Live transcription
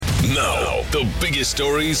Now, the biggest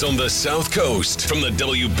stories on the South Coast from the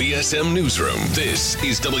WBSM Newsroom. This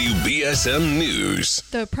is WBSM News.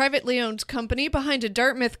 The privately owned company behind a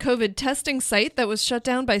Dartmouth COVID testing site that was shut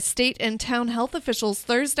down by state and town health officials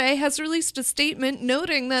Thursday has released a statement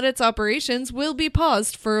noting that its operations will be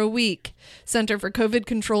paused for a week. Center for COVID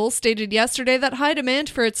Control stated yesterday that high demand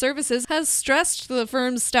for its services has stressed the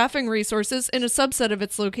firm's staffing resources in a subset of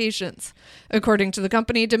its locations. According to the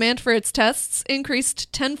company, demand for its tests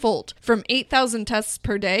increased tenfold, from 8,000 tests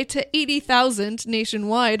per day to 80,000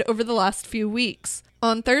 nationwide over the last few weeks.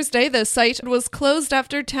 On Thursday, the site was closed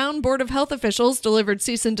after town Board of Health officials delivered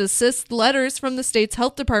cease and desist letters from the state's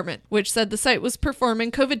health department, which said the site was performing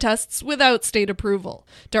COVID tests without state approval.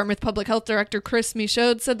 Dartmouth Public Health Director Chris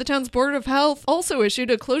Michaud said the town's Board of Health also issued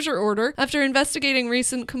a closure order after investigating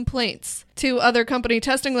recent complaints. 2 other company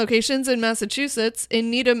testing locations in Massachusetts, in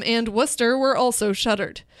Needham and Worcester, were also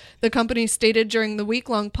shuttered. The company stated during the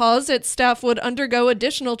week-long pause its staff would undergo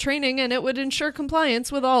additional training and it would ensure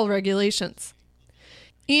compliance with all regulations.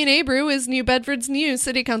 Ian Abreu is New Bedford's new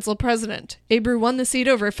City Council president. Abreu won the seat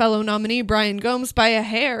over fellow nominee Brian Gomes by a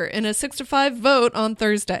hair in a 6-5 vote on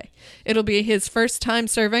Thursday. It'll be his first time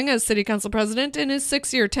serving as City Council president in his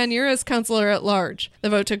 6-year tenure as councilor at large.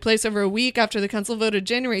 The vote took place over a week after the council voted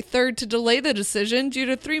January 3rd to delay the decision due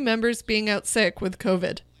to 3 members being out sick with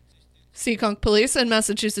COVID. Seekonk Police and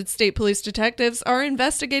Massachusetts State Police detectives are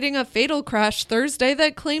investigating a fatal crash Thursday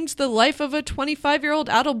that claimed the life of a 25-year-old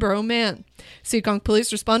Attleboro man. Seekonk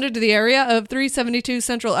Police responded to the area of 372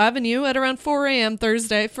 Central Avenue at around 4 a.m.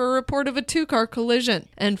 Thursday for a report of a 2-car collision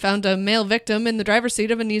and found a male victim in the driver's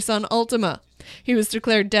seat of a Nissan Altima. He was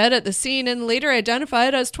declared dead at the scene and later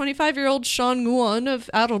identified as 25-year-old Sean Nguyen of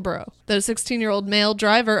Attleboro. The 16-year-old male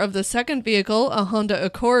driver of the second vehicle, a Honda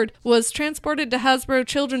Accord, was transported to Hasbro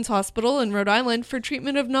Children's Hospital in Rhode Island for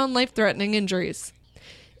treatment of non-life-threatening injuries.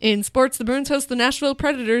 In sports, the Bruins host the Nashville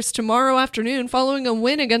Predators tomorrow afternoon following a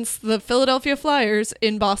win against the Philadelphia Flyers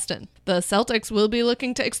in Boston. The Celtics will be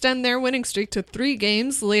looking to extend their winning streak to 3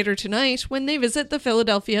 games later tonight when they visit the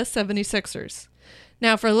Philadelphia 76ers.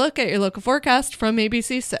 Now for a look at your local forecast from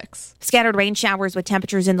ABC6. Scattered rain showers with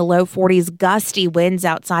temperatures in the low 40s, gusty winds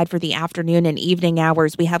outside for the afternoon and evening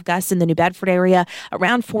hours. We have gusts in the New Bedford area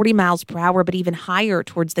around 40 miles per hour, but even higher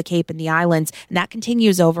towards the Cape and the islands. And that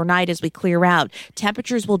continues overnight as we clear out.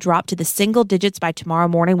 Temperatures will drop to the single digits by tomorrow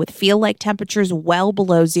morning with feel-like temperatures well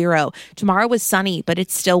below zero. Tomorrow was sunny, but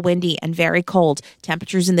it's still windy and very cold.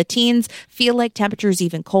 Temperatures in the teens, feel-like temperatures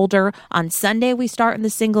even colder. On Sunday, we start in the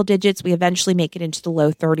single digits. We eventually make it into the low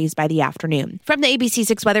 30s by the afternoon. From the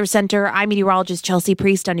ABC6 Weather Center, I'm meteorologist Chelsea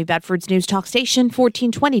Priest on New Bedford's News Talk Station,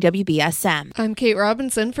 1420 WBSM. I'm Kate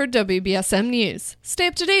Robinson for WBSM News. Stay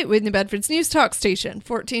up to date with New Bedford's News Talk Station,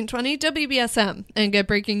 1420 WBSM, and get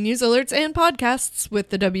breaking news alerts and podcasts with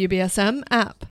the WBSM app.